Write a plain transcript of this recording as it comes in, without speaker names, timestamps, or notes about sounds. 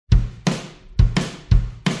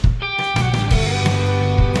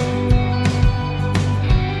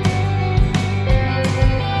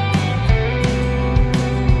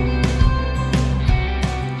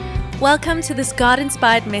Welcome to this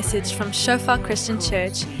God-inspired message from Shofar Christian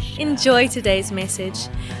Church. Enjoy today's message.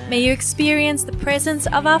 May you experience the presence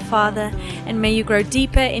of our Father, and may you grow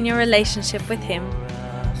deeper in your relationship with Him.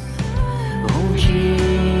 Oh,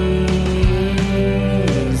 Jesus,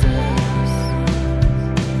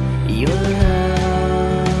 your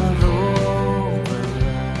love over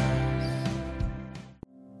us.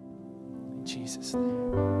 In Jesus'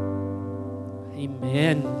 name.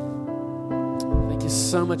 Amen. Thank you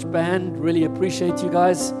so much, band. Really appreciate you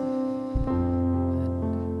guys.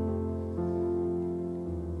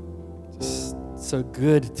 Just so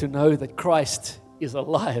good to know that Christ is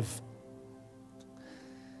alive.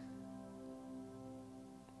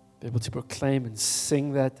 Be able to proclaim and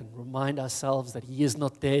sing that and remind ourselves that He is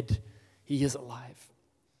not dead, He is alive.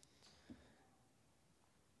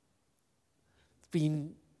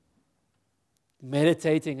 Been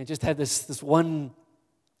meditating and just had this one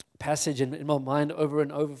passage in my mind over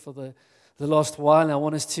and over for the last while, and I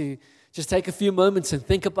want us to just take a few moments and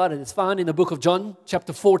think about it. It's found in the book of John,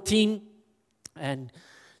 chapter 14, and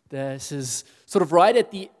this is sort of right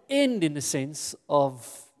at the end, in the sense of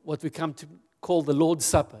what we come to call the Lord's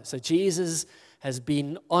Supper. So Jesus has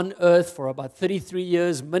been on earth for about 33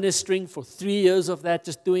 years, ministering for 3 years of that,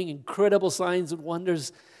 just doing incredible signs and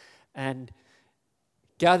wonders, and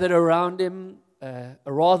gathered around Him a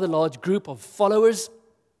rather large group of followers,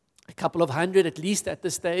 a couple of hundred at least at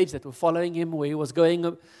this stage, that were following Him where He was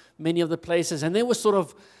going many of the places. And there was sort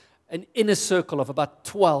of an inner circle of about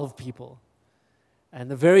 12 people. And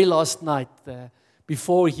the very last night,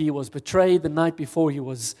 before He was betrayed, the night before He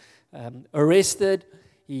was arrested,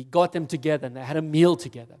 He got them together and they had a meal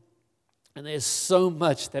together. And there's so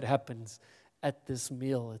much that happens at this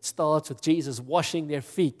meal. It starts with Jesus washing their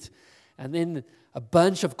feet, and then a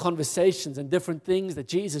bunch of conversations and different things that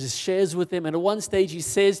Jesus shares with them. And at one stage He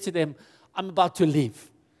says to them, I'm about to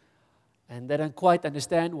leave. And they don't quite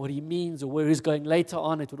understand what He means or where He's going later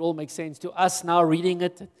on. It would all make sense to us now reading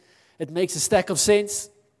it. It makes a stack of sense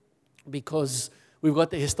because we've got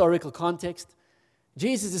the historical context.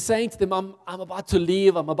 Jesus is saying to them, I'm about to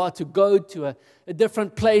leave. I'm about to go to a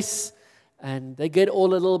different place. And they get all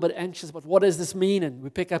a little bit anxious. But what does this mean? And we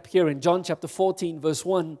pick up here in John chapter 14, verse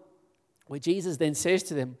 1. Where Jesus then says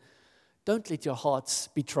to them, don't let your hearts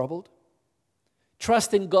be troubled.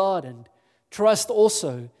 Trust in God and trust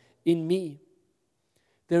also in me.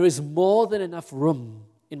 There is more than enough room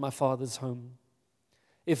in my Father's home.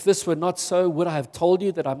 If this were not so, would I have told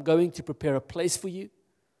you that I'm going to prepare a place for you?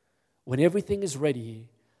 When everything is ready,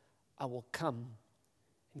 I will come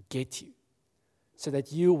and get you, so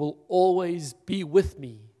that you will always be with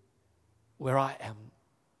me where I am.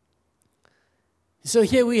 So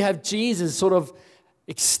here we have Jesus sort of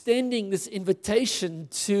extending this invitation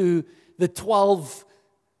to the 12,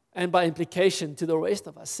 and by implication to the rest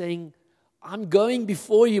of us, saying, I'm going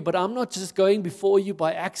before you, but I'm not just going before you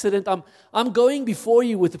by accident. I'm going before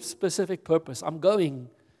you with a specific purpose. I'm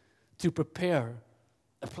going to prepare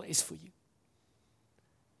a place for you.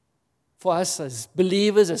 For us as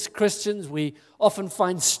believers, as Christians, we often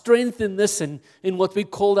find strength in this and in what we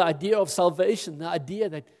call the idea of salvation, the idea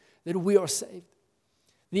that we are saved.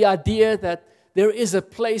 The idea that there is a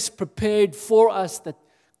place prepared for us, that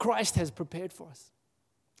Christ has prepared for us.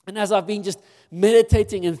 And as I've been just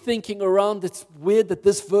meditating and thinking around, it's weird that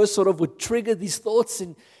this verse sort of would trigger these thoughts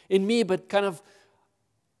in me, but kind of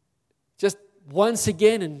just once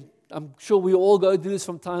again, and I'm sure we all go through this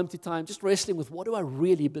from time to time, just wrestling with, what do I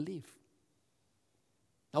really believe?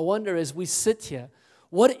 I wonder, as we sit here,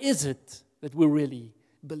 what is it that we really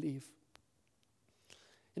believe?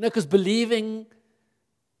 You know, because believing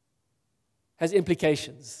has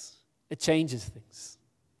implications. It changes things.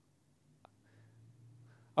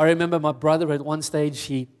 I remember my brother at one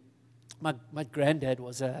stage, my granddad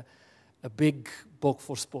was a big book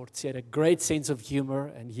for sports. He had a great sense of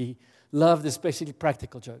humor, and he loved especially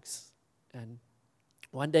practical jokes. And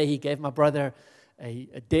one day he gave my brother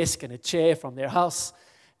a desk and a chair from their house,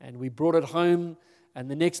 and we brought it home.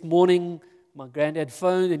 And the next morning, my granddad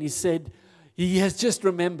phoned and he said he has just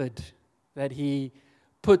remembered that he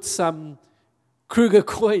put some Kruger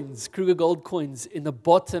gold coins in the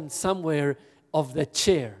bottom somewhere of the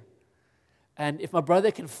chair. And if my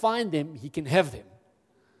brother can find them, he can have them.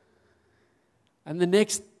 And the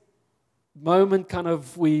next moment,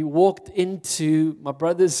 we walked into my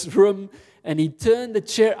brother's room, and he turned the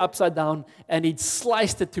chair upside down and he'd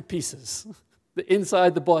sliced it to pieces. The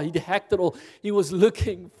inside the bar, he'd hacked it all. He was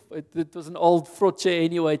looking, it was an old fraught chair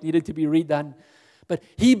anyway, it needed to be redone. But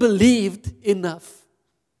he believed enough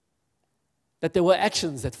that there were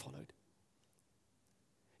actions that followed.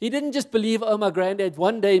 He didn't just believe, oh, my granddad,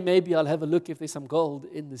 one day maybe I'll have a look if there's some gold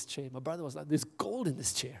in this chair. My brother was like, there's gold in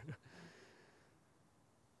this chair.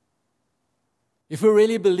 If we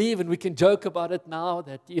really believe, and we can joke about it now,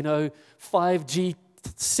 that, 5G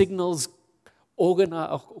signals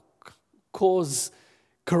cause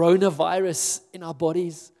coronavirus in our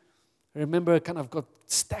bodies. I remember I kind of got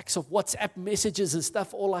stacks of WhatsApp messages and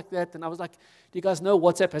stuff all like that. And I was like, do you guys know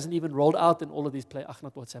WhatsApp hasn't even rolled out in all of these places?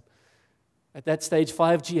 Not WhatsApp. At that stage,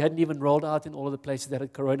 5G hadn't even rolled out in all of the places that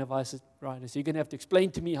had coronavirus. Right? So you're going to have to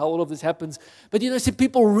explain to me how all of this happens. But see,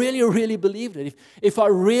 people really, really believed it. If I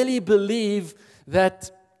really believe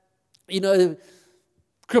that,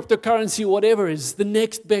 cryptocurrency, whatever, is the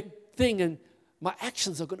next big thing, and my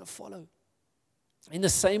actions are going to follow. In the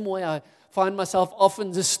same way, I find myself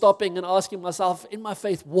often just stopping and asking myself in my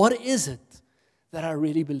faith, what is it that I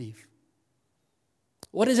really believe?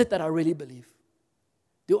 What is it that I really believe?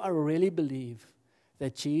 Do I really believe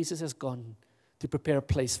that Jesus has gone to prepare a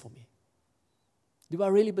place for me? Do I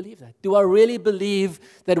really believe that? Do I really believe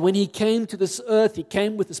that when He came to this earth, He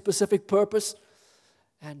came with a specific purpose,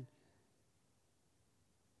 and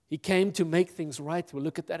He came to make things right? We'll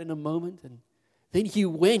look at that in a moment. And then He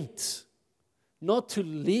went, not to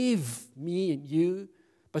leave me and you,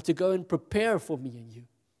 but to go and prepare for me and you,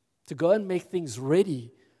 to go and make things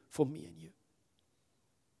ready for me and you.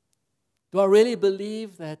 Do I really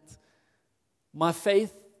believe that my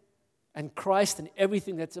faith and Christ and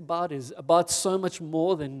everything that's about is about so much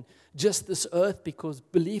more than just this earth? Because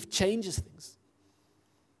belief changes things.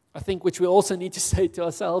 I think which we also need to say to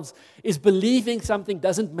ourselves is believing something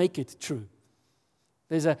doesn't make it true.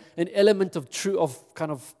 There's an element of true, of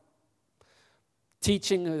kind of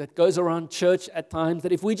teaching that goes around church at times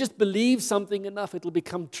that if we just believe something enough, it'll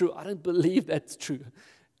become true. I don't believe that's true.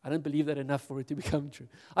 I don't believe that enough for it to become true.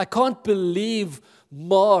 I can't believe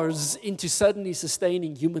Mars into suddenly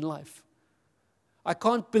sustaining human life. I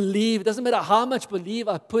can't believe, it doesn't matter how much belief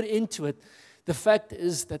I put into it, the fact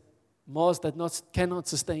is that Mars cannot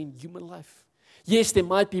sustain human life. Yes, there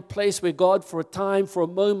might be a place where God for a time, for a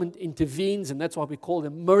moment intervenes, and that's why we call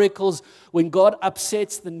them miracles. When God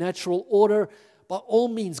upsets the natural order, by all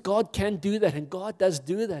means, God can do that, and God does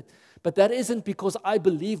do that. But that isn't because I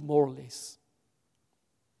believe more or less.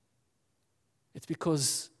 It's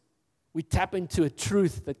because we tap into a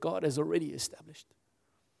truth that God has already established.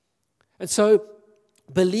 And so,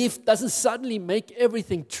 belief doesn't suddenly make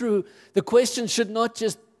everything true. The question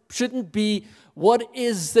shouldn't be, what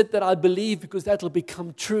is it that I believe, because that will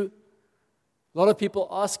become true. A lot of people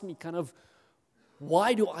ask me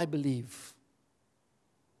why do I believe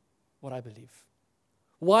what I believe?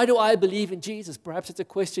 Why do I believe in Jesus? Perhaps it's a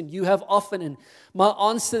question you have often, and my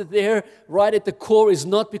answer there, right at the core, is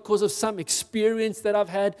not because of some experience that I've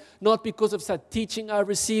had, not because of some teaching I've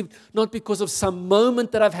received, not because of some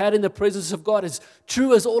moment that I've had in the presence of God, as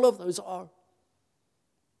true as all of those are.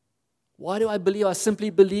 Why do I believe? I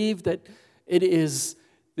simply believe that it is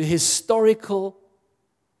the historical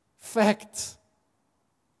fact.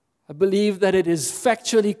 I believe that it is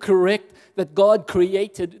factually correct that God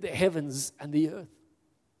created the heavens and the earth.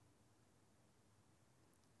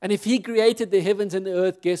 And if He created the heavens and the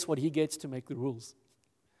earth, guess what? He gets to make the rules.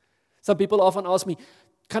 Some people often ask me,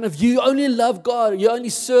 you only love God, you only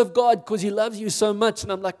serve God because He loves you so much.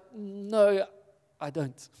 And I'm like, no, I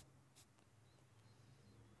don't.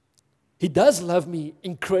 He does love me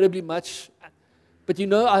incredibly much. But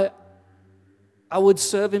I would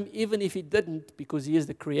serve Him even if He didn't, because He is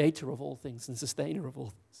the creator of all things and sustainer of all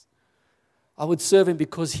things. I would serve Him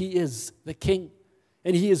because He is the King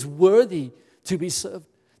and He is worthy to be served.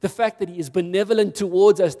 The fact that He is benevolent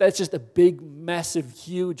towards us, that's just a big, massive,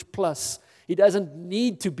 huge plus. He doesn't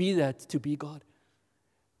need to be that to be God.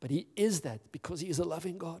 But He is that because He is a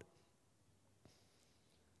loving God.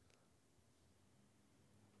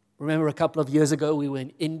 Remember a couple of years ago, we were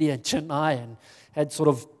in India, Chennai, and had sort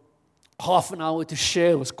of half an hour to share.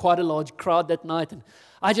 It was quite a large crowd that night. And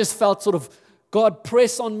I just felt God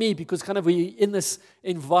press on me, because we're in this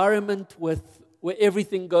environment where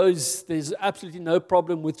everything goes, there's absolutely no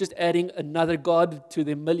problem with just adding another God to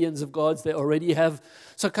the millions of gods they already have.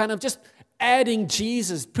 So just adding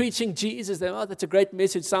Jesus, preaching Jesus. That's a great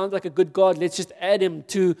message, sounds like a good God. Let's just add Him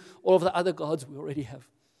to all of the other gods we already have.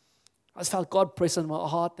 I just felt God press on my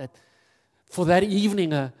heart that for that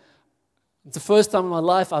evening, it's the first time in my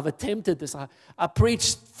life I've attempted this. I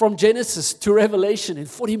preached from Genesis to Revelation in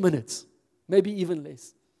 40 minutes, maybe even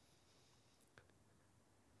less.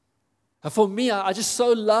 And for me, I just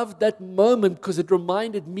so loved that moment because it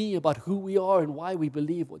reminded me about who we are and why we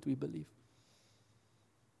believe what we believe.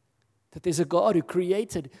 That there's a God who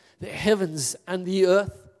created the heavens and the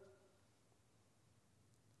earth.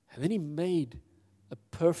 And then He made a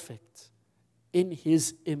perfect, in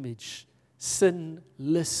His image,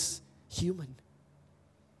 sinless human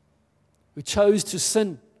who chose to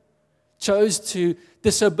sin, chose to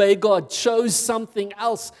disobey God, chose something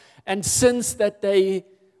else. And since that day,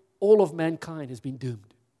 all of mankind has been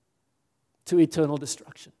doomed to eternal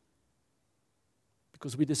destruction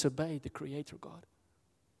because we disobeyed the Creator God.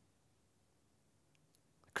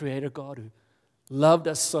 The Creator God who loved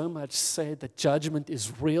us so much said that judgment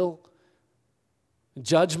is real.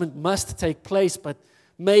 Judgment must take place, but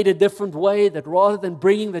made a different way, that rather than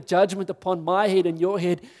bringing the judgment upon my head and your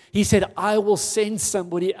head, He said, I will send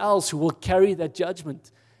somebody else who will carry that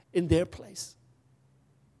judgment in their place.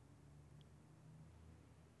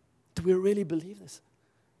 Do we really believe this?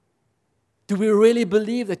 Do we really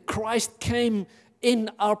believe that Christ came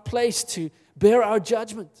in our place to bear our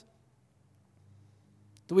judgment?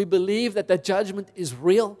 Do we believe that that judgment is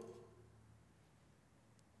real?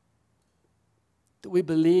 Do we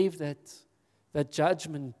believe that that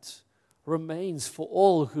judgment remains for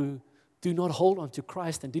all who do not hold on to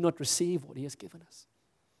Christ and do not receive what He has given us?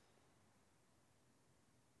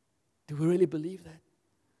 Do we really believe that?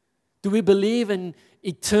 Do we believe in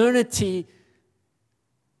eternity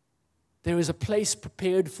there is a place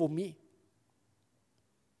prepared for me?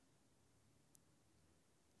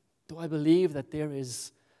 Do I believe that there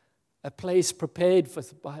is a place prepared for,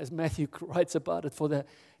 as Matthew writes about it, for the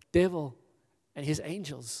devil and his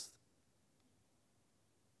angels?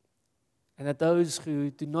 And that those who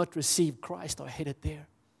do not receive Christ are headed there.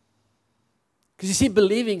 Because you see,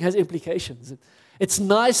 believing has implications. It's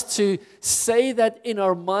nice to say that in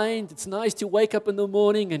our mind. It's nice to wake up in the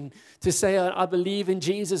morning and to say, I believe in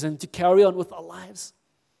Jesus, and to carry on with our lives.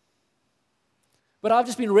 But I've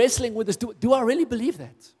just been wrestling with this. Do I really believe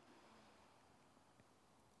that?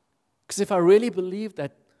 Because if I really believe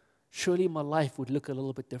that, surely my life would look a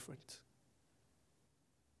little bit different.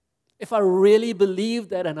 If I really believe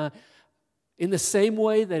that, and in the same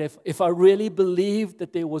way that if I really believed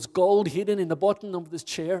that there was gold hidden in the bottom of this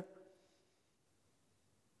chair,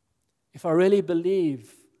 if I really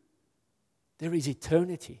believe there is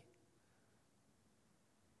eternity,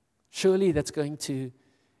 surely that's going to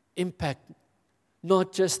impact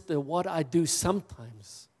not just what I do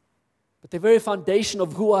sometimes, but the very foundation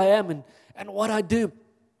of who I am and what I do.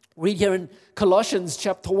 Read here in Colossians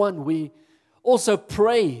chapter 1, we also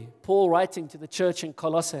pray, Paul writing to the church in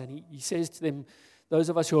Colossae, and he says to them, those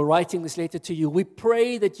of us who are writing this letter to you, we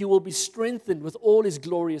pray that you will be strengthened with all His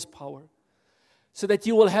glorious power, so that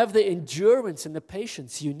you will have the endurance and the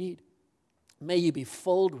patience you need. May you be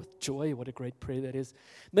filled with joy. What a great prayer that is.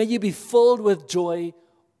 May you be filled with joy,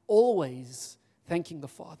 always thanking the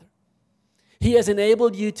Father. He has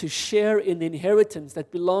enabled you to share in the inheritance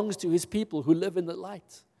that belongs to His people who live in the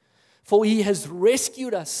light. For He has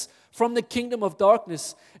rescued us from the kingdom of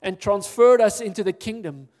darkness and transferred us into the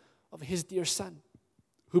kingdom of His dear Son,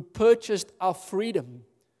 who purchased our freedom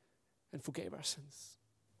and forgave our sins.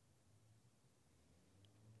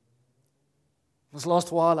 This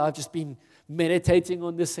last while, I've just been meditating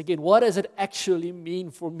on this again. What does it actually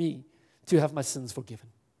mean for me to have my sins forgiven?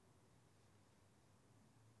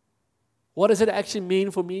 What does it actually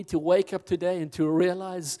mean for me to wake up today and to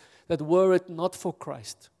realize that were it not for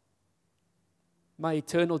Christ, my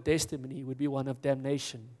eternal destiny would be one of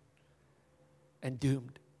damnation and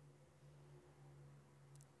doomed?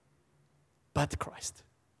 But Christ.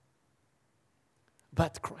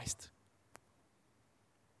 But Christ.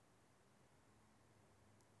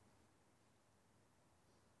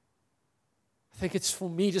 I think it's for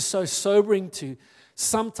me just so sobering to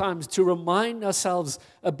sometimes to remind ourselves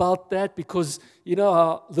about that, because,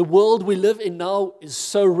 the world we live in now is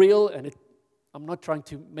so real, and I'm not trying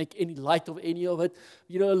to make any light of any of it.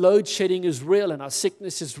 Load shedding is real, and our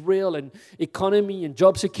sickness is real, and economy and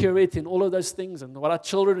job security and all of those things, and what our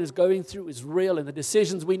children is going through is real, and the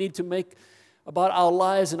decisions we need to make about our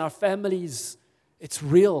lives and our families, it's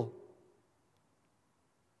real.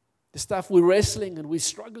 The stuff we're wrestling and we're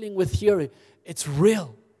struggling with here, it's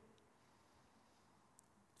real.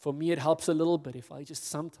 For me, it helps a little bit if I just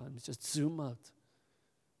sometimes just zoom out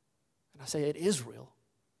and I say, it is real.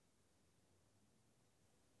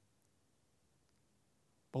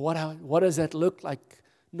 But what does that look like?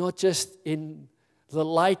 Not just in the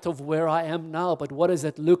light of where I am now, but what does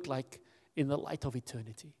that look like in the light of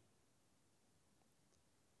eternity?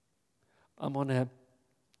 I'm on a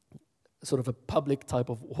sort of a public type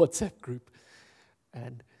of WhatsApp group,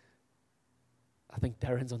 and I think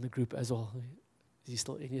Darren's on the group as well. He's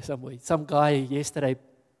still in here somewhere. Some guy yesterday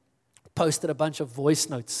posted a bunch of voice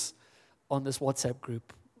notes on this WhatsApp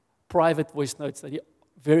group, private voice notes that he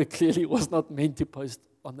very clearly was not meant to post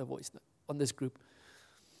on the voice note, on this group.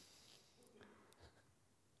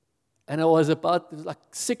 And it was like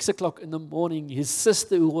 6 o'clock in the morning. His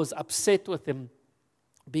sister, who was upset with him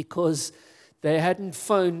because they hadn't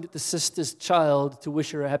phoned the sister's child to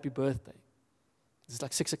wish her a happy birthday. It's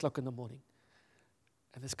like 6 o'clock in the morning.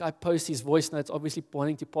 And this guy posts his voice notes, obviously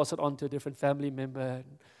wanting to pass it on to a different family member.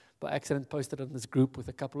 And by accident, posted it on this group with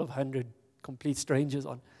a couple of hundred complete strangers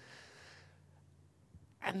on.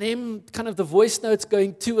 And then kind of the voice notes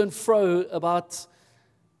going to and fro about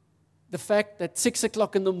the fact that 6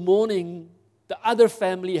 o'clock in the morning, the other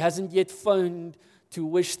family hasn't yet phoned to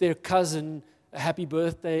wish their cousin a happy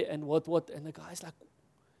birthday and what. And the guy's like,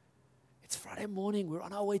 it's Friday morning. We're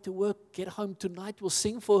on our way to work. Get home tonight. We'll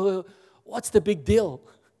sing for her. What's the big deal?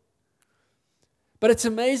 But it's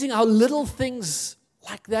amazing how little things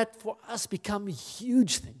like that for us become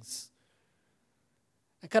huge things.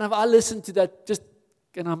 And kind of I listened to that just,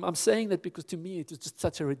 and I'm saying that because to me it was just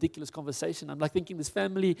such a ridiculous conversation. I'm like thinking this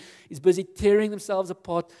family is busy tearing themselves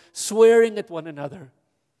apart, swearing at one another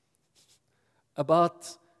about,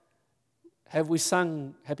 have we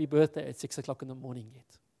sung happy birthday at 6 o'clock in the morning yet?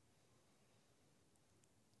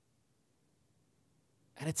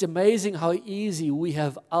 And it's amazing how easy we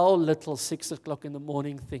have our little 6 o'clock in the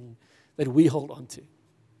morning thing that we hold on to.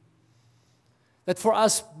 That for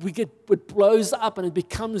us, it blows up and it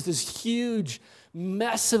becomes this huge,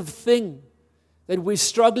 massive thing that we're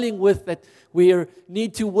struggling with, that we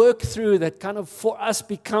need to work through, that kind of for us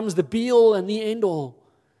becomes the be-all and the end-all.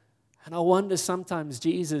 And I wonder sometimes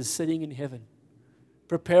Jesus sitting in heaven,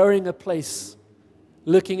 preparing a place,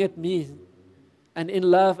 looking at me, and in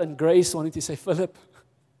love and grace wanting to say, Philip,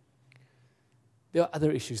 there are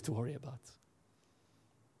other issues to worry about.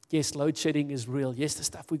 Yes, load shedding is real. Yes, the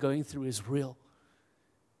stuff we're going through is real.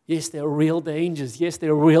 Yes, there are real dangers. Yes,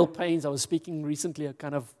 there are real pains. I was speaking recently, I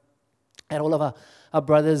kind of had all of our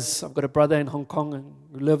brothers. I've got a brother in Hong Kong and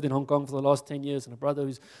who lived in Hong Kong for the last 10 years, and a brother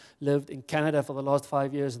who's lived in Canada for the last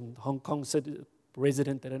 5 years, and Hong Kong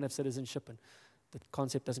resident. They don't have citizenship, and the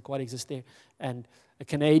concept doesn't quite exist there. And a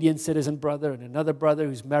Canadian citizen brother, and another brother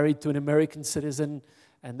who's married to an American citizen.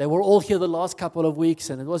 And they were all here the last couple of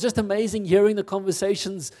weeks, and it was just amazing hearing the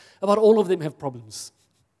conversations about all of them have problems.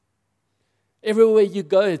 Everywhere you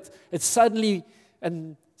go, it's suddenly,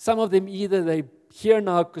 and some of them either they're here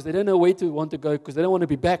now because they don't know where to want to go, because they don't want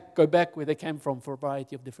to go back where they came from for a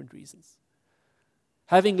variety of different reasons.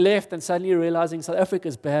 Having left and suddenly realizing South Africa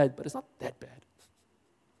is bad, but it's not that bad.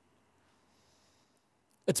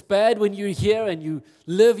 It's bad when you're here and you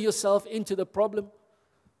live yourself into the problem.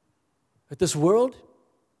 But this world,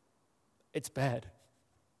 it's bad.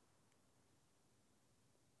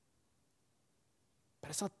 But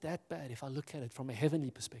it's not that bad if I look at it from a heavenly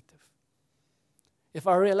perspective. If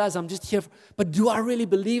I realize I'm just here, but do I really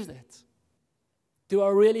believe that? Do I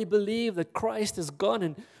really believe that Christ has gone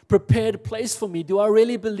and prepared a place for me? Do I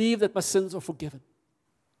really believe that my sins are forgiven?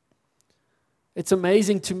 It's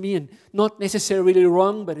amazing to me, and not necessarily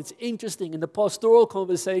wrong, but it's interesting in the pastoral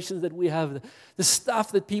conversations that we have, the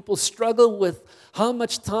stuff that people struggle with, how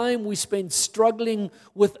much time we spend struggling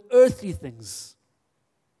with earthly things.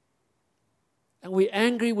 And we're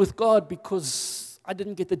angry with God because I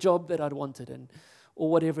didn't get the job that I'd wanted, or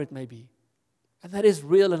whatever it may be. And that is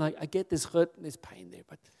real, and I get this hurt and this pain there,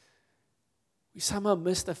 but we somehow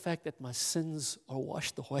miss the fact that my sins are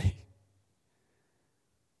washed away.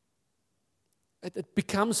 It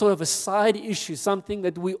becomes sort of a side issue, something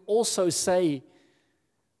that we also say.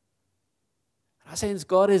 And I sense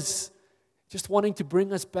God is just wanting to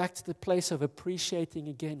bring us back to the place of appreciating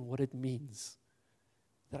again what it means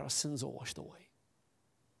that our sins are washed away.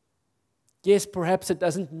 Yes, perhaps it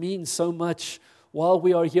doesn't mean so much while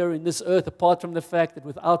we are here in this earth, apart from the fact that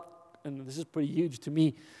without, and this is pretty huge to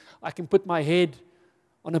me, I can put my head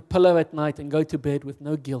on a pillow at night and go to bed with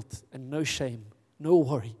no guilt and no shame, no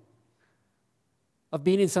worry. I've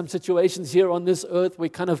been in some situations here on this earth where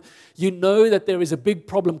kind of, you know that there is a big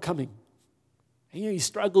problem coming. And you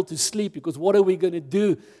struggle to sleep because what are we going to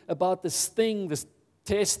do about this thing, this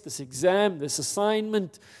test, this exam, this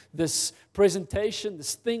assignment, this presentation,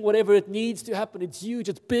 this thing, whatever it needs to happen. It's huge,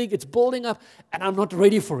 it's big, it's building up, and I'm not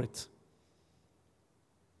ready for it.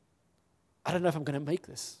 I don't know if I'm going to make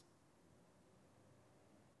this.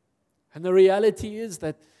 And the reality is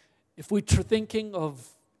that if we're thinking of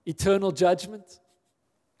eternal judgment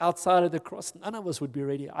outside of the cross, none of us would be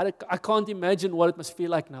ready. I can't imagine what it must feel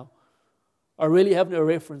like now. I really have no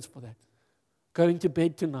reference for that. Going to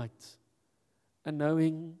bed tonight and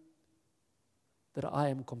knowing that I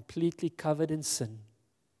am completely covered in sin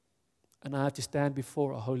and I have to stand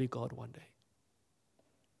before a holy God one day.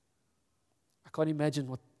 I can't imagine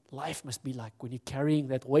what life must be like when you're carrying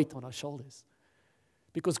that weight on our shoulders.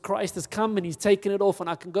 Because Christ has come and He's taken it off, and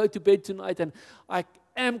I can go to bed tonight and I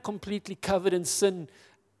am completely covered in sin,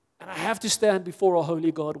 and I have to stand before a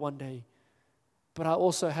holy God one day. But I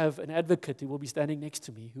also have an advocate who will be standing next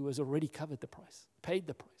to me who has already covered the price, paid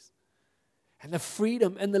the price. And the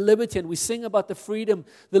freedom and the liberty, and we sing about the freedom,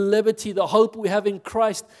 the liberty, the hope we have in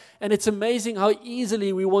Christ. And it's amazing how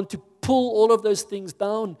easily we want to pull all of those things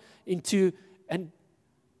down into a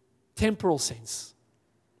temporal sense.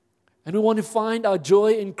 And we want to find our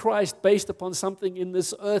joy in Christ based upon something in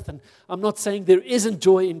this earth. And I'm not saying there isn't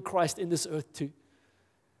joy in Christ in this earth too.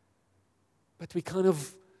 But we kind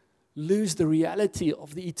of lose the reality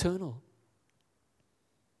of the eternal.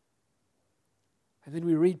 And then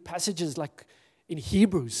we read passages like in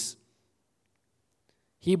Hebrews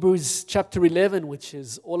chapter 11, which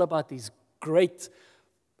is all about these great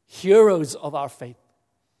heroes of our faith.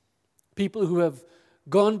 People who have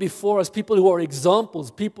gone before us, people who are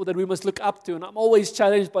examples, people that we must look up to. And I'm always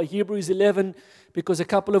challenged by Hebrews 11 because a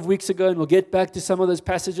couple of weeks ago, and we'll get back to some of those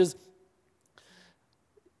passages,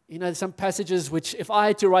 some passages which if I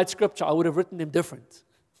had to write scripture, I would have written them different.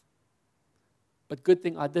 But good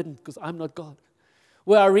thing I didn't, because I'm not God.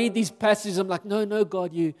 Where I read these passages, I'm like, no,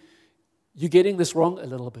 God, you're getting this wrong a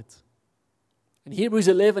little bit. And Hebrews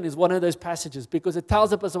 11 is one of those passages because it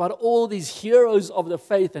tells us about all these heroes of the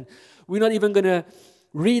faith. And we're not even going to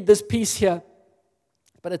read this piece here.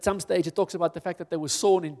 But at some stage, it talks about the fact that they were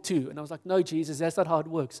sawn in two. And I was like, no, Jesus, that's not how it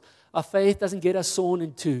works. Our faith doesn't get us sawn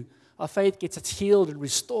in two. Our faith gets us healed and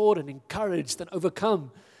restored and encouraged and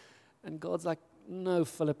overcome. And God's like, no,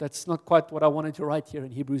 Philip, that's not quite what I wanted to write here in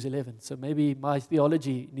Hebrews 11. So maybe my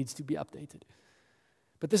theology needs to be updated.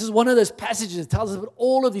 But this is one of those passages that tells us about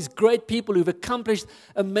all of these great people who've accomplished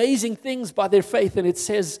amazing things by their faith. And it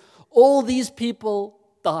says, all these people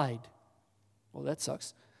died. Well, that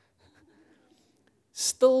sucks.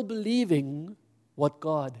 Still believing what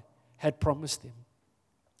God had promised them.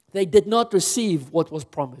 They did not receive what was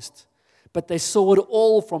promised, but they saw it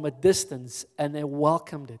all from a distance and they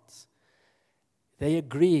welcomed it. They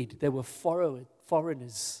agreed they were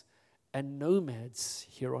foreigners and nomads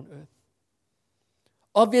here on earth.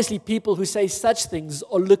 Obviously, people who say such things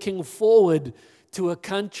are looking forward to a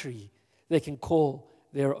country they can call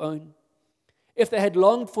their own. If they had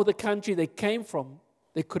longed for the country they came from,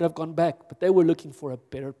 they could have gone back, but they were looking for a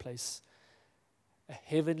better place, a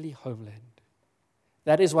heavenly homeland.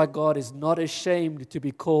 That is why God is not ashamed to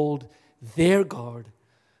be called their God,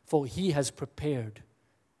 for He has prepared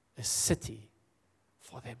a city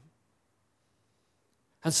for them.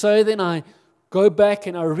 And so then I go back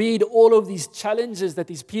and I read all of these challenges that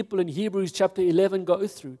these people in Hebrews chapter 11 go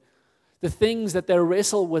through, the things that they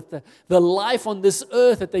wrestle with, the life on this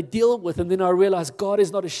earth that they deal with. And then I realize God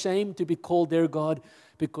is not ashamed to be called their God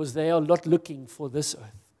because they are not looking for this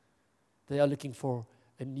earth. They are looking for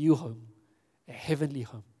a new home, a heavenly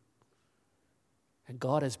home. And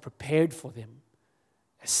God has prepared for them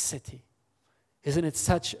a city. Isn't it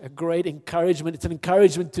such a great encouragement? It's an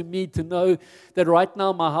encouragement to me to know that right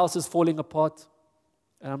now my house is falling apart.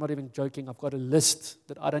 And I'm not even joking. I've got a list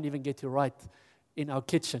that I don't even get to write in our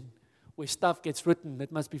kitchen where stuff gets written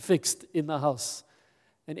that must be fixed in the house.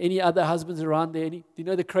 And any other husbands around there, do you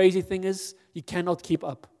know the crazy thing is? You cannot keep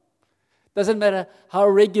up. Doesn't matter how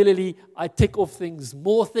regularly I tick off things,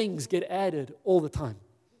 more things get added all the time.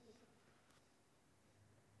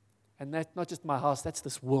 And that's not just my house, that's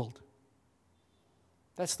this world.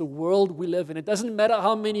 That's the world we live in. It doesn't matter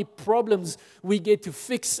how many problems we get to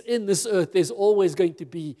fix in this earth, there's always going to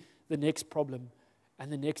be the next problem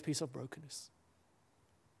and the next piece of brokenness.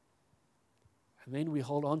 And then we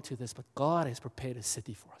hold on to this, but God has prepared a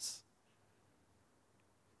city for us.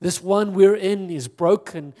 This one we're in is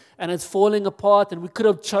broken and it's falling apart, and we could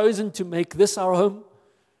have chosen to make this our home,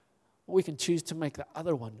 or we can choose to make the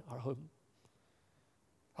other one our home.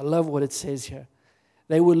 I love what it says here.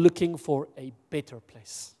 They were looking for a better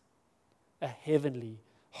place, a heavenly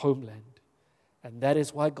homeland. And that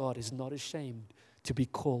is why God is not ashamed to be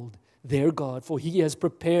called their God, for He has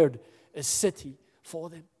prepared a city for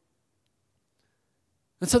them.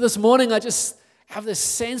 And so this morning I just have this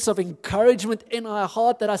sense of encouragement in our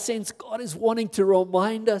heart that I sense God is wanting to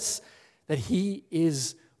remind us that He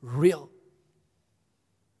is real.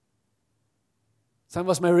 Some of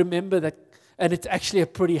us may remember that, and it's actually a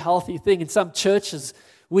pretty healthy thing. In some churches,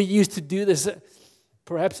 we used to do this,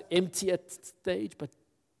 perhaps empty at stage, but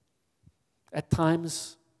at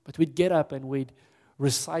times, but we'd get up and we'd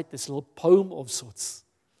recite this little poem of sorts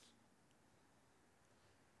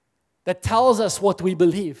that tells us what we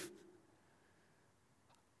believe.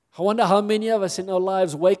 I wonder how many of us in our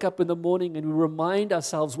lives wake up in the morning and we remind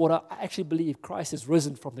ourselves what I actually believe: Christ has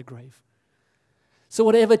risen from the grave. So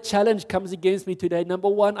whatever challenge comes against me today, number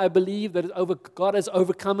one, I believe that God has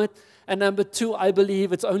overcome it. And number two, I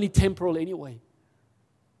believe it's only temporal anyway,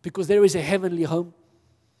 because there is a heavenly home.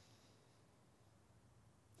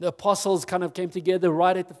 The apostles kind of came together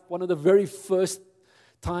right at one of the very first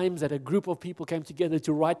times that a group of people came together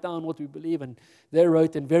to write down what we believe. And they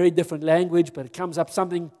wrote in very different language, but it comes up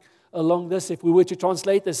something along this. If we were to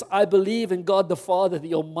translate this: I believe in God the Father,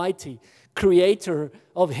 the Almighty, creator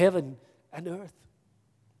of heaven and earth.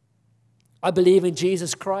 I believe in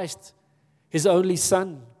Jesus Christ, His only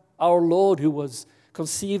Son, our Lord, who was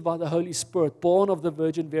conceived by the Holy Spirit, born of the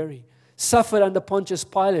Virgin Mary, suffered under Pontius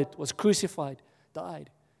Pilate, was crucified, died,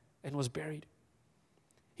 and was buried.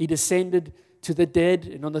 He descended to the dead,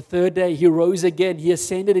 and on the third day He rose again. He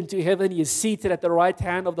ascended into heaven. He is seated at the right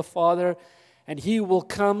hand of the Father, and He will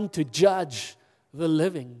come to judge the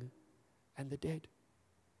living and the dead.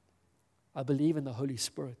 I believe in the Holy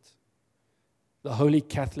Spirit, the Holy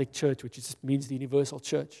Catholic Church, which just means the universal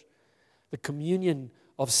church, the communion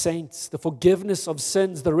of saints, the forgiveness of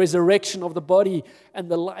sins, the resurrection of the body, and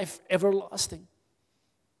the life everlasting.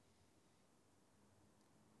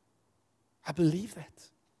 I believe that.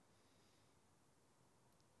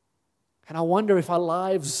 And I wonder if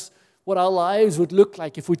what our lives would look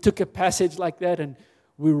like if we took a passage like that and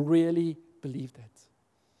we really believed that.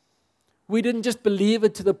 We didn't just believe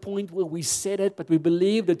it to the point where we said it, but we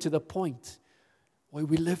believed it to the point where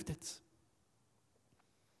we lived it.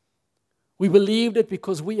 We believed it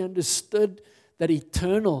because we understood that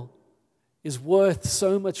eternal is worth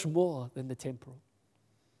so much more than the temporal.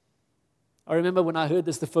 I remember when I heard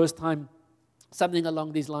this the first time, something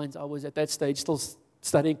along these lines. I was at that stage still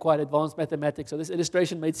studying quite advanced mathematics, so this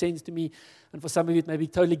illustration made sense to me, and for some of you it may be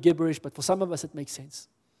totally gibberish, but for some of us it makes sense.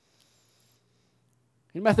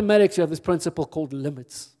 In mathematics, you have this principle called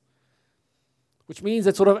limits, which means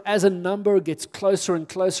that sort of as a number gets closer and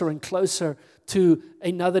closer and closer to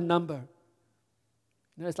another number.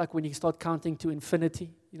 You know, it's like when you start counting to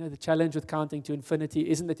infinity. You know, the challenge with counting to infinity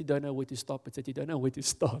isn't that you don't know where to stop, it's that you don't know where to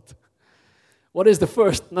start. What is the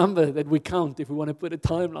first number that we count if we want to put a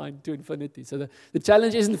timeline to infinity? So the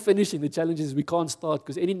challenge isn't finishing, the challenge is we can't start,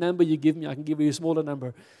 because any number you give me, I can give you a smaller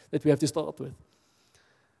number that we have to start with.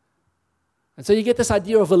 And so you get this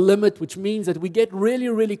idea of a limit, which means that we get really,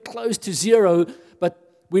 really close to zero, but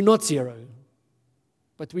we're not zero.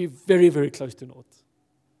 But we're very, very close to naught.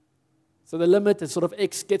 So the limit is sort of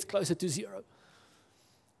x gets closer to zero.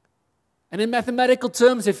 And in mathematical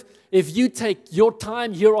terms, if you take your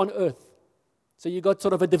time here on earth, so you got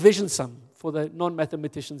sort of a division sum for the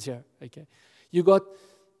non-mathematicians here, okay? You got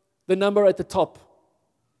the number at the top,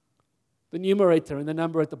 the numerator, and the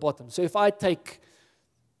number at the bottom. So if I take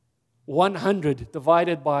 100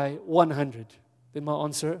 divided by 100, then my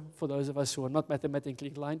answer, for those of us who are not mathematically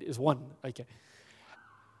inclined, is 1, okay?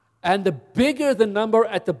 And the bigger the number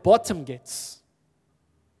at the bottom gets,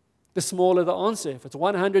 the smaller the answer. If it's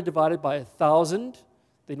 100 divided by 1,000,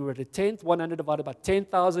 then we're at a 10th. 100 divided by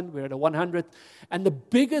 10,000, we're at a 100th. And the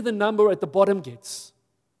bigger the number at the bottom gets,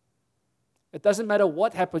 it doesn't matter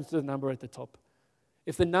what happens to the number at the top.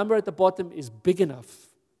 If the number at the bottom is big enough,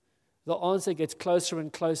 the answer gets closer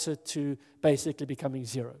and closer to basically becoming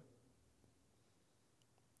zero.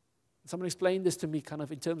 Someone explained this to me kind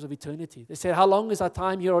of in terms of eternity. They said, how long is our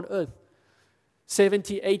time here on earth?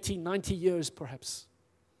 70, 80, 90 years perhaps.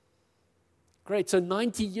 Great, so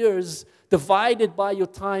 90 years divided by your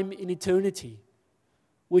time in eternity,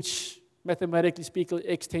 which mathematically speaking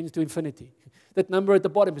extends to infinity. That number at the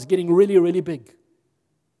bottom is getting really, really big.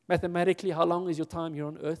 Mathematically, how long is your time here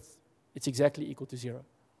on earth? It's exactly equal to zero.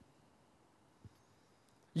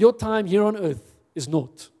 Your time here on earth is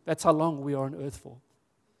naught. That's how long we are on earth for.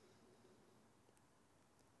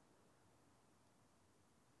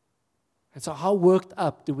 And so how worked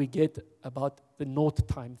up do we get about the naught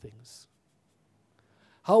time things?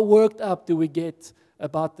 How worked up do we get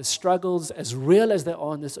about the struggles as real as they are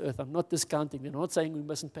on this earth? I'm not discounting them. I'm not saying we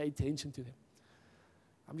mustn't pay attention to them.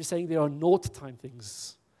 I'm just saying there are naught time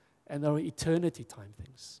things and there are eternity time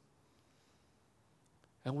things.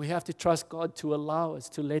 And we have to trust God to allow us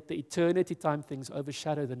to let the eternity time things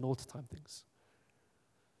overshadow the naught time things.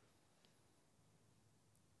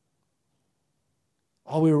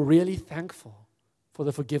 Are we really thankful for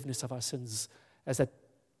the forgiveness of our sins, as that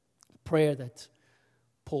prayer that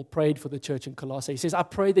Paul prayed for the church in Colossae? He says, I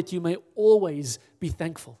pray that you may always be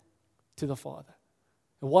thankful to the Father.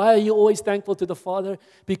 And why are you always thankful to the Father?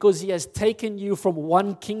 Because He has taken you from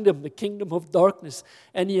one kingdom, the kingdom of darkness,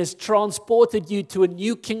 and He has transported you to a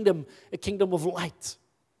new kingdom, a kingdom of light.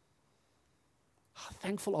 How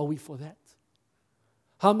thankful are we for that?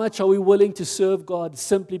 How much are we willing to serve God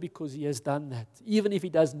simply because He has done that? Even if He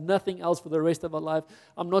does nothing else for the rest of our life.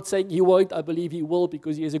 I'm not saying He won't. I believe He will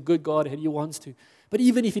because He is a good God and He wants to. But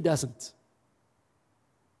even if He doesn't,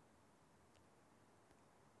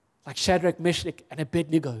 like Shadrach, Meshach, and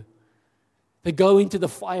Abednego, they go into the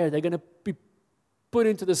fire. They're going to be put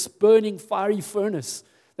into this burning fiery furnace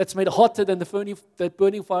that's made hotter than that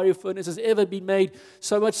burning fiery furnace has ever been made,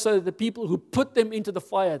 so much so that the people who put them into the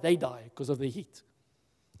fire, they die because of the heat.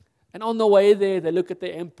 And on the way there, they look at the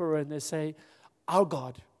emperor and they say, our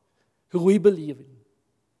God, who we believe in,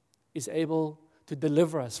 is able to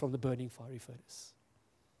deliver us from the burning fiery furnace.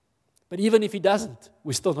 But even if He doesn't,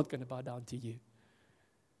 we're still not going to bow down to you.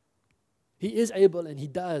 He is able and He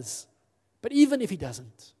does. But even if He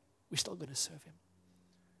doesn't, we're still going to serve Him.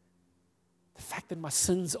 The fact that my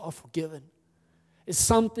sins are forgiven is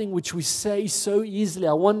something which we say so easily.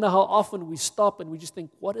 I wonder how often we stop and we just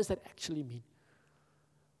think, what does that actually mean?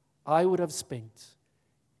 I would have spent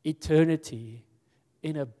eternity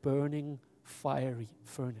in a burning, fiery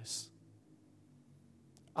furnace.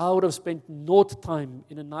 I would have spent naught time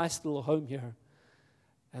in a nice little home here,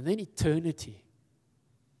 and then eternity,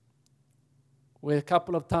 where a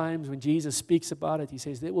couple of times when Jesus speaks about it, He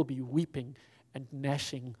says there will be weeping and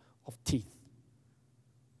gnashing of teeth.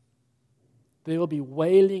 There will be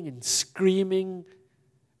wailing and screaming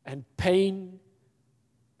and pain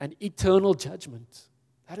and eternal judgment.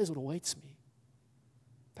 That is what awaits me.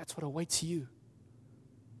 That's what awaits you.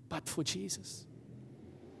 But for Jesus.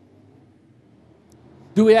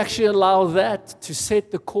 Do we actually allow that to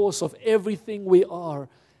set the course of everything we are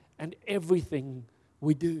and everything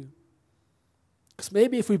we do? Because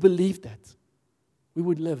maybe if we believed that, we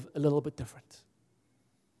would live a little bit different.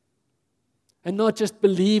 And not just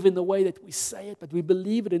believe in the way that we say it, but we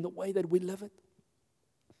believe it in the way that we live it.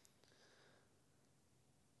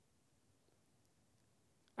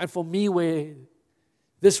 And for me, where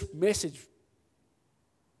this message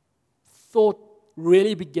thought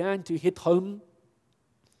really began to hit home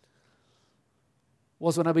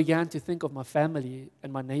was when I began to think of my family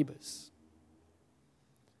and my neighbors.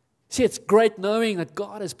 See, it's great knowing that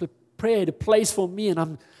God has prepared a place for me,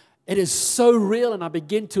 and it is so real, and I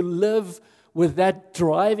begin to live with that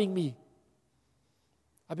driving me.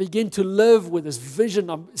 I begin to live with this vision.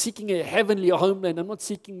 I'm seeking a heavenly homeland. I'm not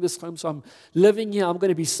seeking this home, so I'm living here. I'm going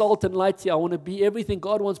to be salt and light here. I want to be everything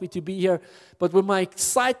God wants me to be here. But where my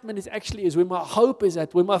excitement is where my hope is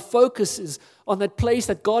at, where my focus is on that place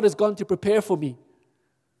that God has gone to prepare for me.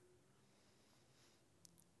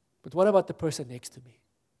 But what about the person next to me?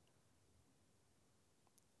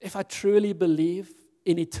 If I truly believe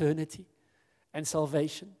in eternity and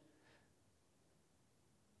salvation,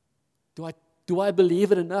 do I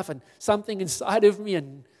believe it enough? And something inside of me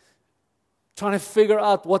and trying to figure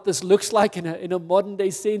out what this looks like in a modern day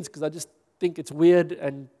sense, because I just think it's weird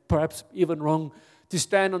and perhaps even wrong to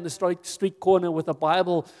stand on the street corner with a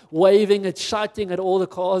Bible, waving it, shouting at all the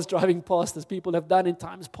cars driving past, as people have done in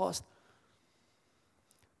times past.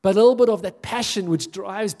 But a little bit of that passion which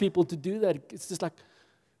drives people to do that, it's just like,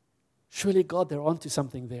 surely God, they're onto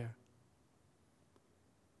something there.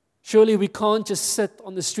 Surely we can't just sit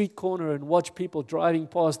on the street corner and watch people driving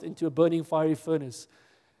past into a burning fiery furnace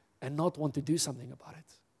and not want to do something about it.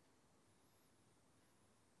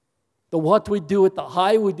 The what we do it, the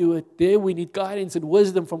how we do it, there we need guidance and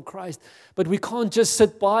wisdom from Christ. But we can't just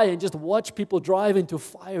sit by and just watch people drive into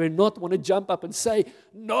fire and not want to jump up and say,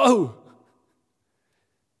 no.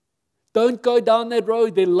 Don't go down that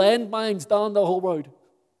road. There are landmines down the whole road.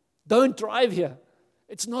 Don't drive here.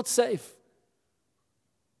 It's not safe.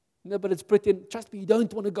 No, but it's pretty. Trust me, you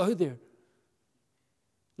don't want to go there.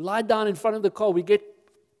 Lie down in front of the car. We get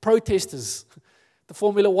protesters. The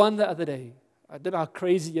Formula One the other day. I don't know how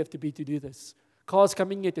crazy you have to be to do this. Cars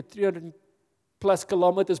coming at 300 plus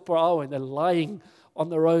kilometers per hour, and they're lying on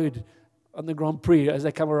the road on the Grand Prix as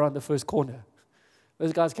they come around the first corner.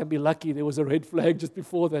 Those guys can be lucky. There was a red flag just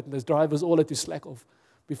before that, and those drivers all had to slack off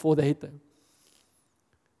before they hit them.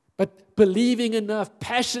 But believing enough,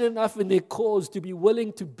 passionate enough in their cause to be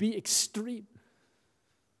willing to be extreme.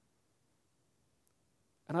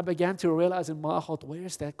 And I began to realize in my heart, where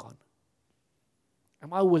is that gone?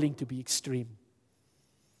 Am I willing to be extreme?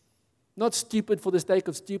 Not stupid for the sake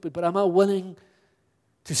of stupid, but am I willing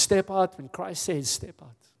to step out when Christ says step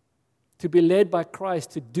out? To be led by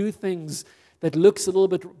Christ, to do things that looks a little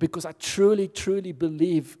bit, because I truly, truly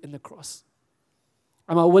believe in the cross.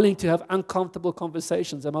 Am I willing to have uncomfortable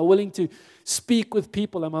conversations? Am I willing to speak with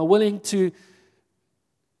people? Am I willing to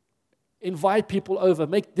Invite people over.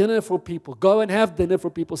 Make dinner for people. Go and have dinner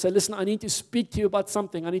for people. Say, listen, I need to speak to you about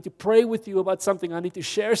something. I need to pray with you about something. I need to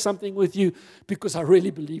share something with you because I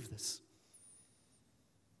really believe this.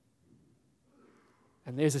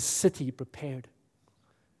 And there's a city prepared.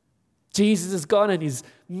 Jesus is gone and He's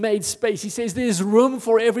made space. He says there's room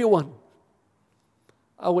for everyone.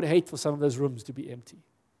 I would hate for some of those rooms to be empty.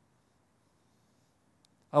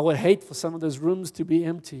 I would hate for some of those rooms to be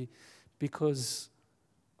empty because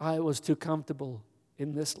I was too comfortable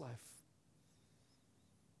in this life.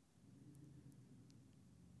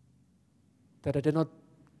 That I did not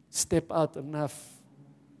step out enough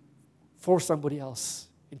for somebody else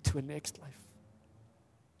into a next life.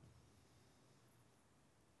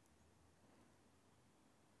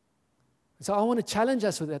 So I want to challenge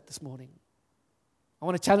us with that this morning. I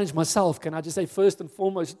want to challenge myself. Can I just say first and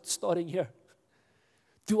foremost, starting here,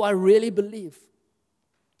 do I really believe?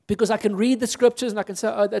 Because I can read the scriptures and I can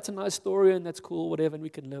say, oh, that's a nice story and that's cool, whatever, and we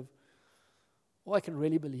can live. Or I can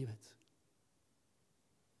really believe it.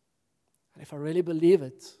 And if I really believe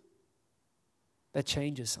it, that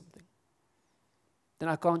changes something. Then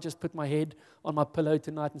I can't just put my head on my pillow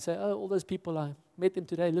tonight and say, oh, all those people I met them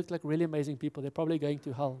today look like really amazing people. They're probably going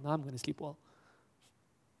to hell. Now I'm going to sleep well.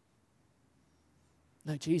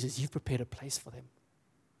 No, Jesus, you've prepared a place for them.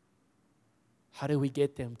 How do we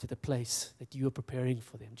get them to the place that you are preparing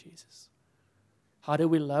for them, Jesus? How do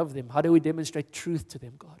we love them? How do we demonstrate truth to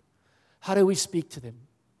them, God? How do we speak to them?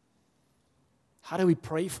 How do we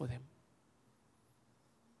pray for them?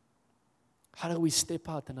 How do we step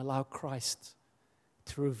out and allow Christ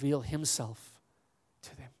to reveal Himself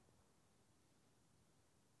to them?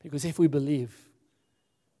 Because if we believe,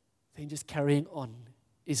 then just carrying on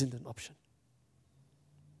isn't an option.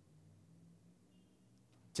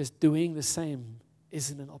 Just doing the same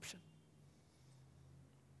isn't an option.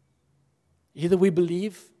 Either we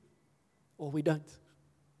believe or we don't.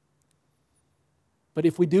 But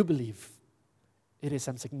if we do believe, it has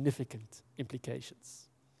some significant implications.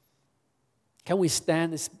 Can we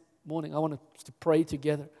stand this morning? I want us to pray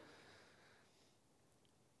together.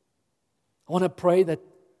 I want to pray that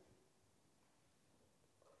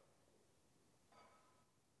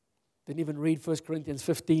didn't even read 1 Corinthians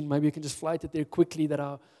 15. Maybe you can just flight it there quickly, that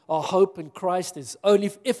our hope in Christ is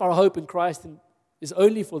only, if our hope in Christ is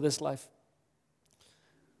only for this life,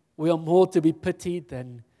 we are more to be pitied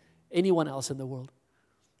than anyone else in the world.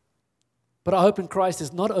 But our hope in Christ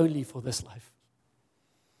is not only for this life.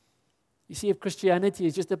 You see, if Christianity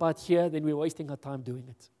is just about here, then we're wasting our time doing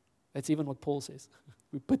it. That's even what Paul says.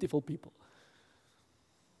 We're pitiful people.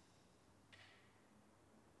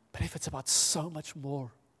 But if it's about so much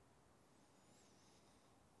more,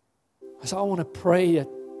 so I want to pray that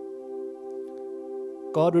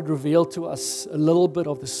God would reveal to us a little bit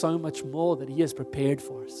of the so much more that He has prepared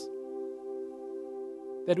for us.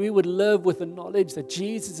 That we would live with the knowledge that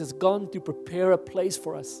Jesus has gone to prepare a place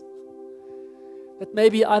for us. That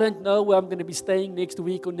maybe I don't know where I'm going to be staying next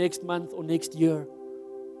week or next month or next year.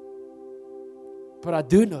 But I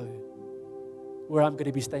do know where I'm going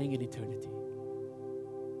to be staying in eternity.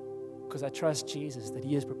 Because I trust Jesus that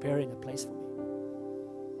He is preparing a place for me.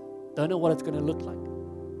 Don't know what it's going to look like.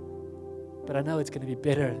 But I know it's going to be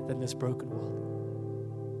better than this broken world.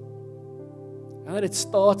 And that it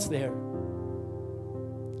starts there.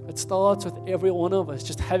 It starts with every one of us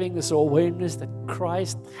just having this awareness that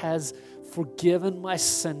Christ has forgiven my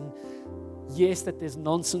sin. Yes, that there's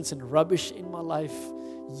nonsense and rubbish in my life.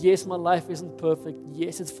 Yes, my life isn't perfect.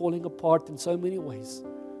 Yes, it's falling apart in so many ways.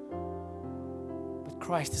 But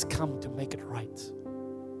Christ has come to make it right.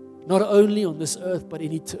 Not only on this earth, but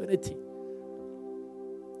in eternity.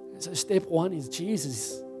 And so step one is,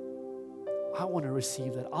 Jesus, I want to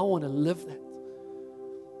receive that. I want to live that.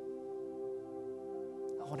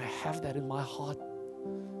 I want to have that in my heart.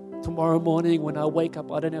 Tomorrow morning when I wake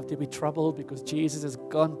up, I don't have to be troubled because Jesus has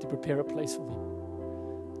gone to prepare a place for me.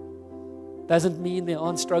 Doesn't mean there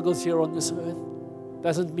aren't struggles here on this earth.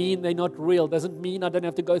 Doesn't mean they're not real. Doesn't mean I don't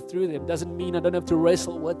have to go through them. Doesn't mean I don't have to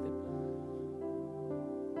wrestle with them.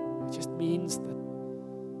 It just means that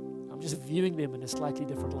I'm just viewing them in a slightly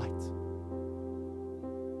different light.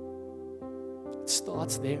 It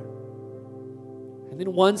starts there. And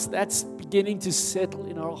then once that's beginning to settle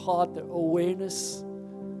in our heart, the awareness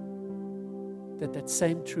that that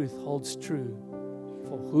same truth holds true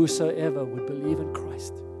for whosoever would believe in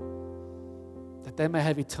Christ, that they may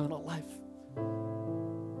have eternal life.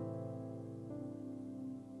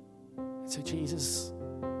 And so Jesus,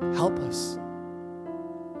 help us.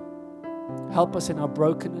 Help us in our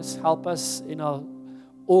brokenness. Help us in our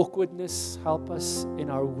awkwardness. Help us in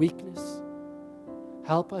our weakness.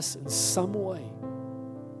 Help us in some way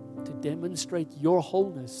to demonstrate your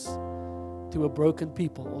wholeness to a broken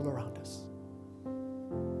people all around us.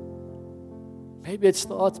 Maybe it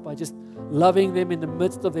starts by just loving them in the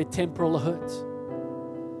midst of their temporal hurt.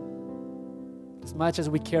 As much as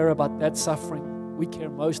we care about that suffering, we care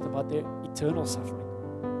most about their eternal suffering.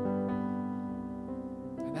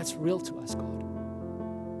 And that's real to us, God.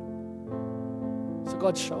 So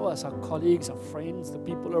God, show us our colleagues, our friends, the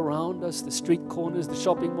people around us, the street corners, the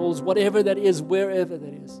shopping malls, whatever that is, wherever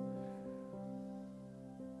that is.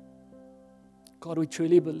 God, we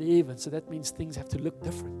truly believe, and so that means things have to look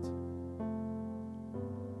different.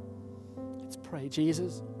 Let's pray,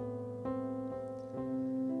 Jesus.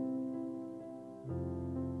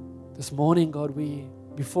 This morning, God,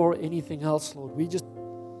 before anything else, Lord, we just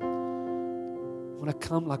want to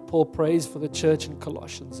come like Paul prays for the church in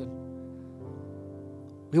Colossians, and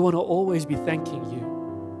we want to always be thanking you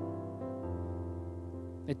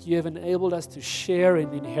that you have enabled us to share in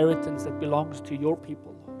the inheritance that belongs to your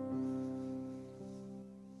people, Lord.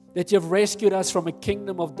 That you have rescued us from a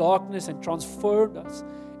kingdom of darkness and transferred us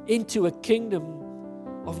into a kingdom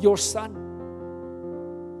of your Son.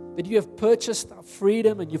 That you have purchased our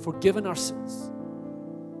freedom and you've forgiven our sins.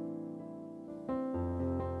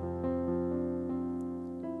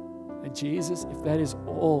 And Jesus, if that is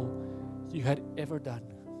all you had ever done,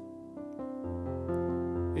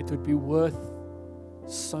 it would be worth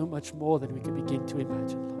so much more than we can begin to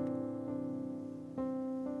imagine, Lord.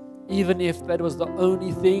 Even if that was the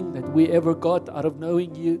only thing that we ever got out of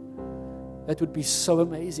knowing you, that would be so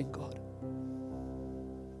amazing, God.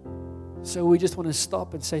 So we just want to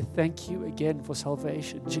stop and say thank you again for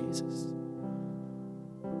salvation, Jesus.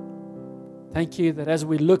 Thank you that as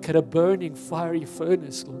we look at a burning, fiery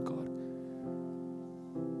furnace, Lord God,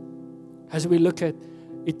 as we look at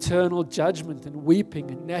eternal judgment and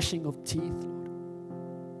weeping and gnashing of teeth, Lord,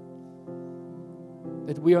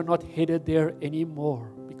 that we are not headed there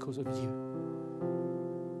anymore because of you.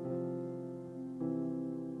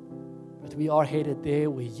 But we are headed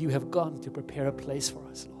there where you have gone to prepare a place for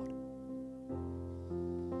us, Lord.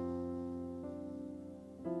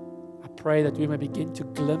 I pray that we may begin to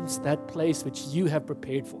glimpse that place which you have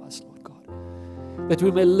prepared for us, Lord God. That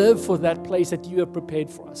we may live for that place that you have prepared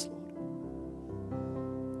for us, Lord.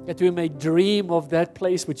 That we may dream of that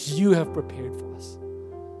place which you have prepared for us.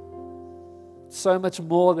 So much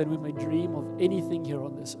more than we may dream of anything here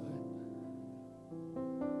on this earth.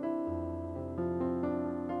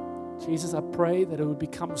 Jesus, I pray that it would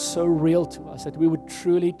become so real to us that we would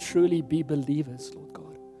truly, truly be believers, Lord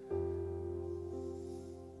God.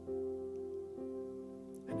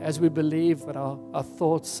 And as we believe that our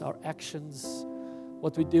thoughts, our actions,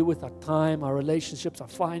 what we do with our time, our relationships, our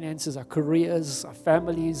finances, our careers, our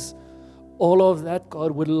families, all of that,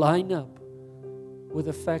 God, would line up with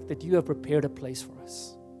the fact that you have prepared a place for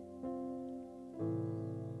us.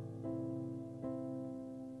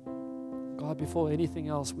 God, before anything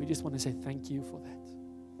else, we just want to say thank you for that.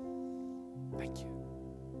 Thank you.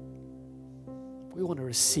 We want to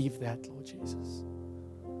receive that, Lord Jesus.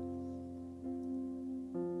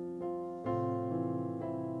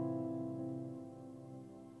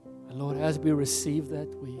 And Lord, as we receive that,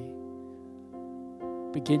 we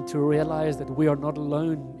begin to realize that we are not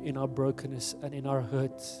alone in our brokenness and in our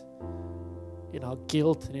hurt, in our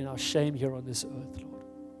guilt and in our shame here on this earth, Lord.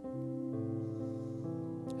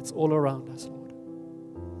 It's all around us, Lord.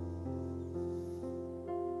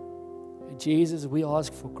 And Jesus, we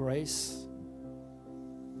ask for grace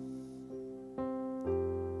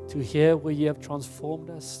to hear where you have transformed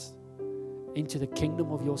us into the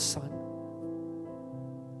kingdom of your Son.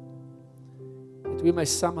 That we may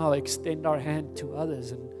somehow extend our hand to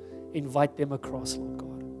others and invite them across, Lord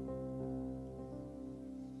God.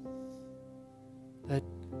 That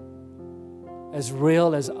as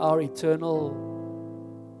real as our eternal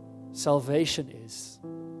salvation is,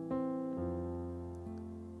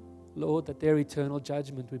 Lord, that their eternal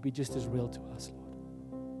judgment would be just as real to us, Lord.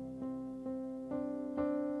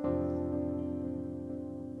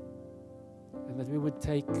 And that we would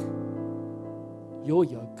take your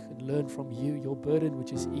yoke and learn from you, your burden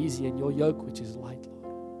which is easy and your yoke which is light, Lord.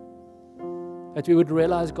 That we would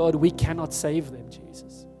realize, God, we cannot save them,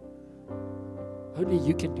 Jesus. Only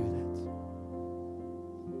you can do that.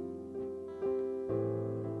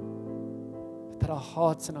 That our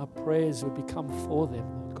hearts and our prayers would become for them,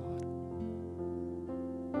 Lord God.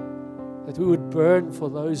 That we would burn for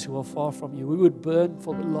those who are far from you. We would burn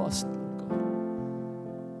for the lost, Lord God.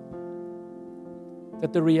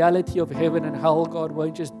 That the reality of heaven and hell, God,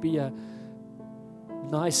 won't just be a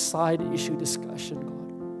nice side issue discussion,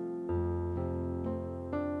 God.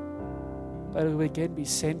 But it will again be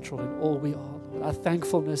central in all we are, Lord. Our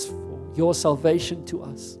thankfulness for your salvation to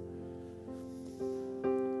us.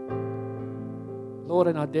 Lord,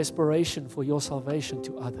 in our desperation for your salvation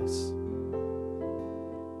to others.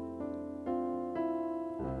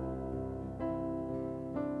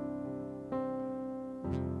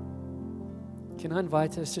 Can I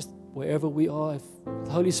invite us just wherever we are, if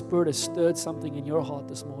the Holy Spirit has stirred something in your heart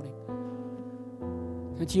this morning,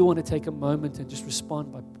 don't you want to take a moment and just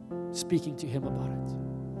respond by speaking to Him about it?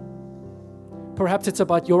 Perhaps it's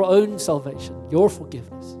about your own salvation, your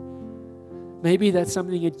forgiveness. Maybe that's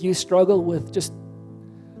something that you struggle with, just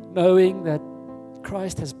knowing that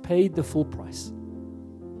Christ has paid the full price.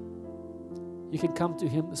 You can come to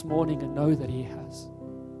Him this morning and know that He has.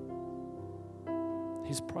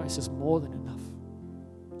 His price is more than enough.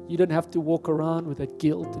 You don't have to walk around with that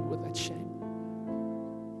guilt and with that shame.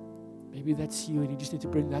 Maybe that's you and you just need to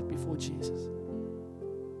bring that before Jesus.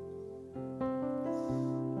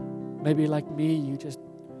 Maybe like me, you just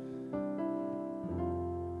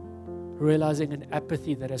realizing an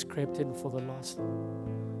apathy that has crept in for the lost,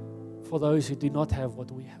 for those who do not have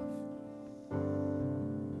what we have.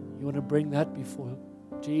 You want to bring that before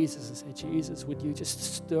Jesus and say, Jesus, would you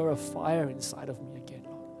just stir a fire inside of me again,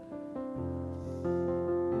 Lord?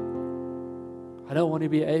 I don't want to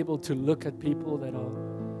be able to look at people that are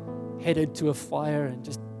headed to a fire and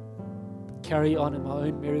just carry on in my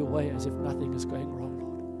own merry way as if nothing is going wrong,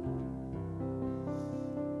 Lord.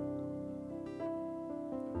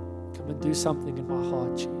 Come and do something in my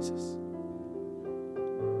heart, Jesus.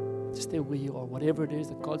 Just there where you are, whatever it is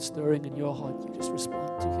that God's stirring in your heart, you just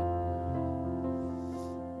respond to Him.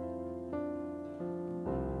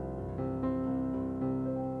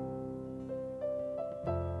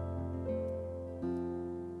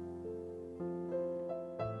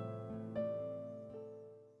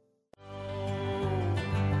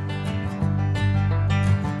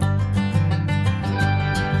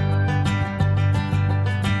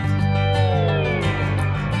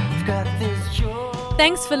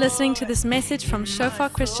 Thanks for listening to this message from Shofar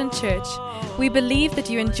Christian Church. We believe that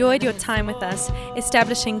you enjoyed your time with us,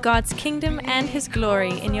 establishing God's kingdom and His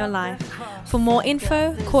glory in your life. For more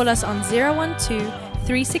info, call us on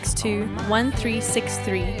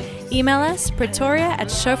 012-362-1363. Email us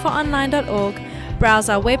pretoria@shofaronline.org. Browse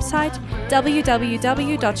our website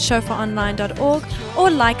www.shofaronline.org or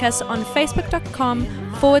like us on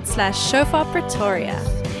facebook.com/Shofar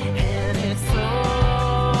Pretoria.